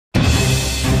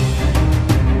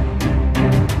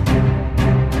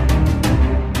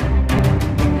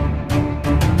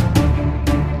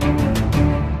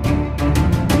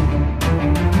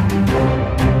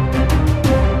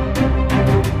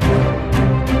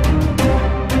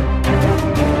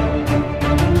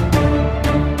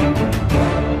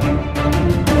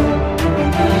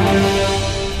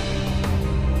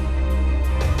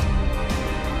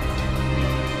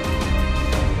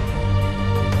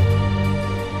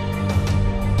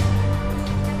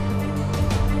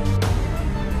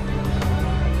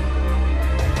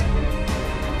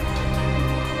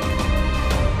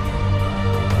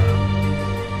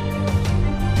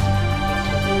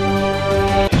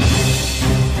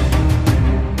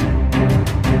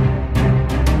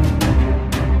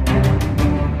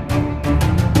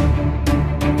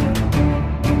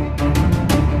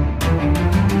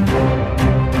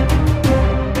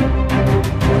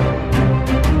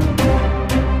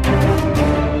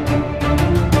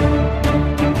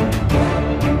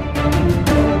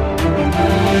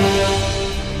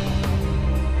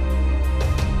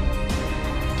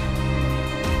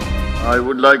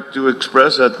would like to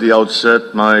express at the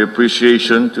outset my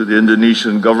appreciation to the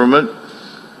Indonesian government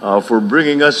for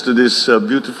bringing us to this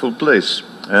beautiful place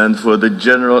and for the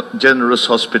generous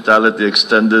hospitality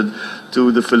extended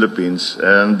to the Philippines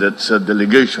and its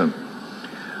delegation.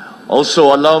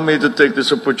 Also, allow me to take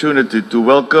this opportunity to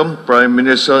welcome Prime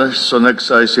Minister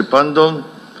Soneksay Sipandon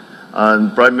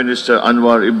and Prime Minister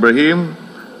Anwar Ibrahim,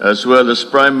 as well as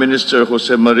Prime Minister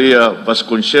Jose Maria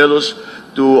Vasconcelos,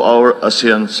 to our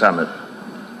ASEAN Summit.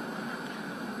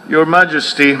 Your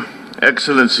Majesty,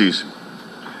 Excellencies,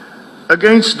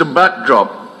 against the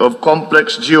backdrop of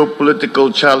complex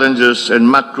geopolitical challenges and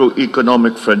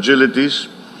macroeconomic fragilities,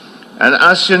 an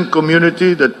ASEAN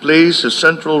community that plays a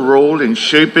central role in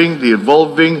shaping the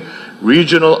evolving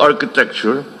regional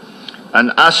architecture, an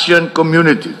ASEAN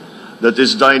community that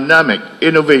is dynamic,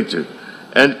 innovative,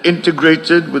 and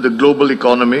integrated with the global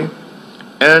economy,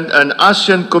 and an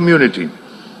ASEAN community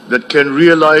that can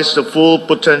realize the full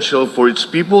potential for its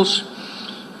peoples,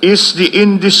 is the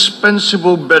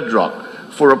indispensable bedrock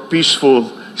for a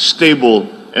peaceful, stable,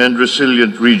 and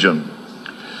resilient region.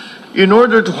 In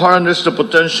order to harness the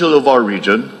potential of our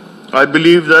region, I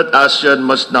believe that ASEAN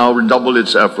must now redouble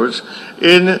its efforts,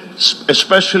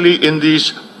 especially in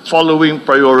these following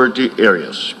priority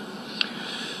areas.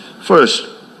 First,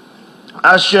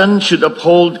 ASEAN should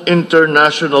uphold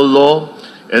international law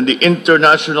and the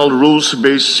international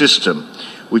rules-based system,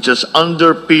 which has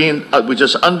underpinned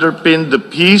the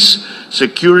peace,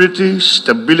 security,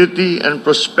 stability, and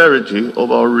prosperity of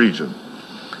our region.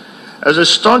 As a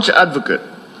staunch advocate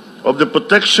of the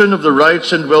protection of the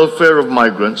rights and welfare of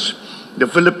migrants, the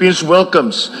Philippines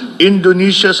welcomes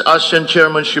Indonesia's ASEAN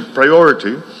chairmanship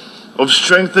priority of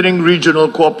strengthening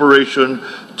regional cooperation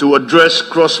to address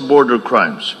cross-border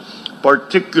crimes,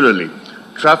 particularly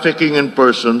trafficking in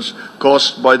persons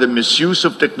caused by the misuse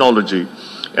of technology,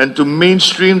 and to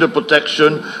mainstream the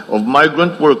protection of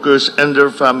migrant workers and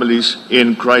their families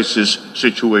in crisis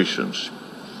situations.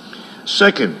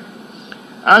 Second,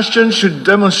 ASEAN should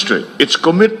demonstrate its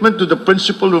commitment to the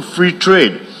principle of free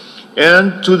trade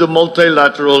and to the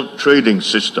multilateral trading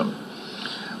system.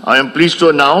 I am pleased to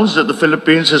announce that the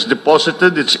Philippines has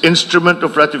deposited its instrument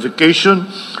of ratification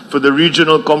for the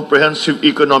Regional Comprehensive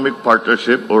Economic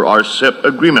Partnership, or RCEP,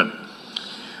 agreement.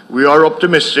 We are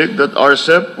optimistic that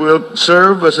RCEP will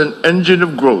serve as an engine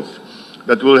of growth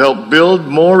that will help build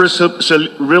more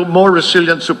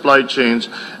resilient supply chains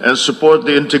and support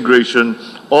the integration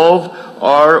of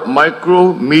our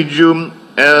micro, medium,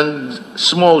 and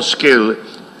small-scale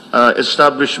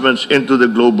establishments into the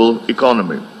global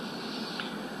economy.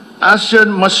 ASEAN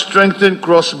must strengthen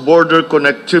cross-border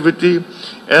connectivity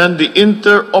and the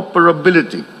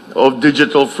interoperability of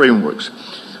digital frameworks.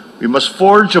 We must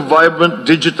forge a vibrant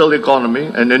digital economy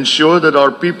and ensure that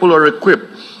our people are equipped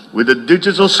with the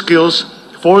digital skills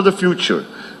for the future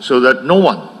so that no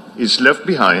one is left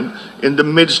behind in the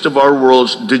midst of our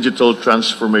world's digital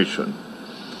transformation.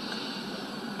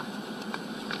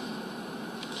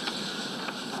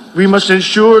 We must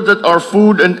ensure that our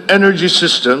food and energy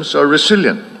systems are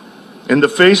resilient in the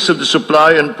face of the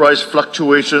supply and price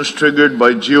fluctuations triggered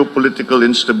by geopolitical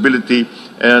instability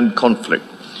and conflict,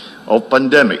 of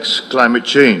pandemics, climate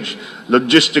change,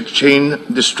 logistic chain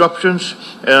disruptions,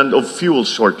 and of fuel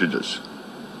shortages.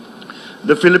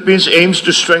 The Philippines aims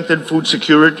to strengthen food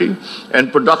security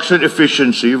and production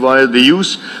efficiency via the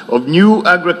use of new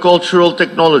agricultural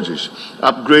technologies,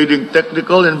 upgrading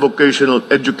technical and vocational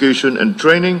education and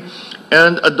training,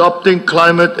 and adopting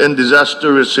climate and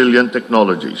disaster-resilient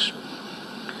technologies.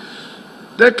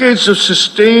 Decades of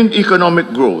sustained economic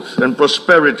growth and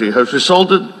prosperity has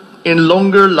resulted in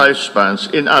longer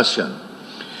lifespans in ASEAN.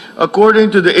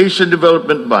 According to the Asian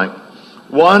Development Bank,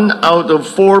 1 out of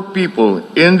 4 people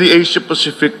in the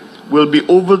Asia-Pacific will be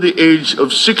over the age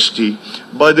of 60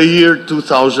 by the year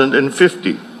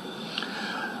 2050.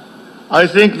 I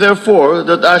think, therefore,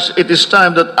 that it is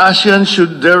time that ASEAN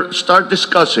should start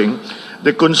discussing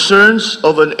the concerns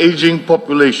of an aging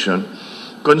population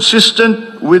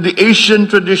consistent with the Asian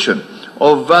tradition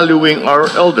of valuing our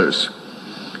elders.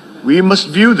 We must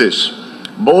view this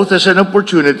both as an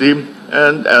opportunity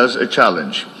and as a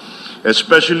challenge,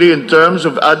 especially in terms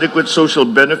of adequate social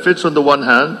benefits on the one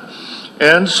hand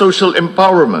and social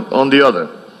empowerment on the other.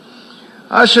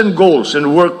 ASEAN goals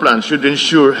and work plans should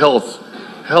ensure health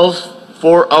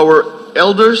for our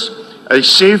elders, a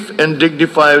safe and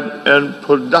dignified and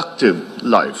productive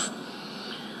life.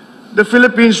 The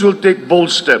Philippines will take bold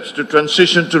steps to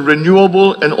transition to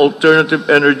renewable and alternative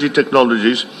energy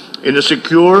technologies in a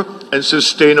secure and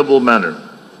sustainable manner.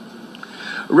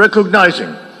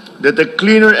 Recognizing that a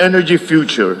cleaner energy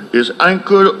future is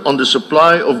anchored on the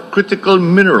supply of critical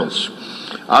minerals,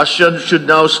 ASEAN should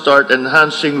now start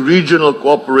enhancing regional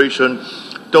cooperation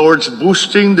towards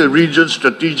boosting the region's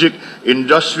strategic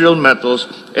industrial metals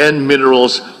and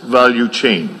minerals value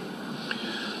chain.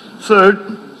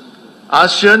 Third,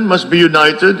 ASEAN must be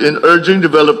united in urging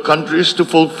developed countries to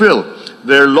fulfill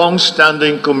their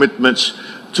long-standing commitments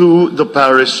to the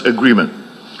Paris Agreement.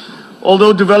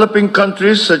 Although developing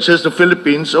countries such as the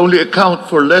Philippines only account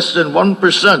for less than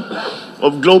 1%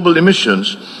 of global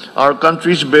emissions, our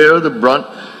countries bear the brunt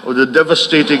of the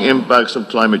devastating impacts of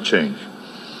climate change.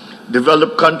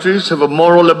 Developed countries have a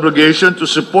moral obligation to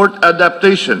support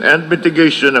adaptation and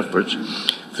mitigation efforts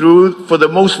for the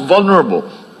most vulnerable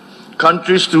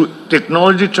countries through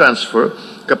technology transfer,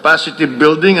 capacity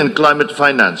building, and climate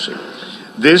financing.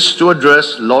 This to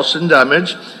address loss and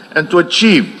damage and to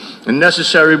achieve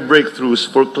necessary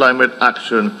breakthroughs for climate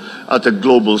action at a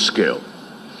global scale.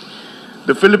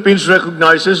 The Philippines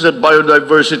recognizes that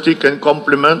biodiversity can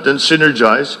complement and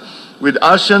synergize with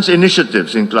ASEAN's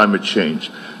initiatives in climate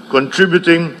change,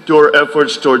 contributing to our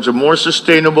efforts towards a more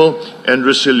sustainable and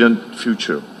resilient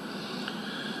future.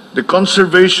 The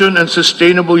conservation and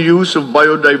sustainable use of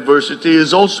biodiversity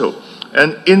is also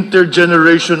an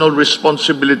intergenerational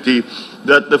responsibility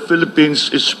that the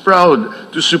Philippines is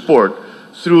proud to support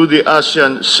through the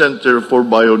ASEAN Center for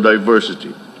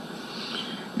Biodiversity.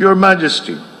 Your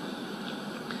Majesty,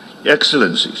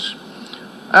 Excellencies,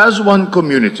 as one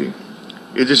community,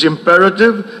 it is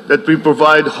imperative that we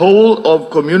provide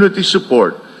whole-of-community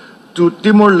support to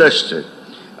Timor-Leste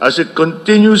as it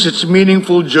continues its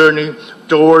meaningful journey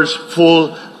towards full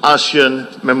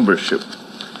ASEAN membership.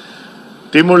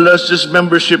 Timor-Leste's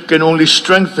membership can only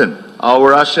strengthen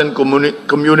our ASEAN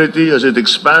community as it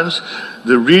expands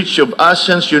the reach of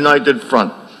ASEAN's united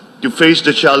front to face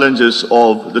the challenges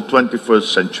of the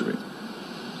 21st century.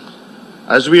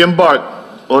 As we embark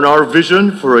on our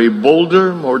vision for a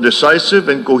bolder, more decisive,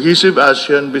 and cohesive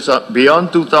ASEAN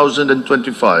beyond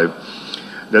 2025,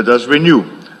 let us renew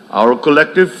our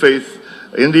collective faith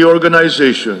in the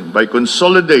organization by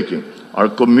consolidating our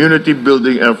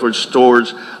community-building efforts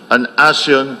towards an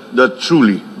ASEAN that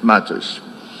truly matters.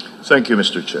 Thank you,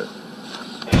 Mr. Chair.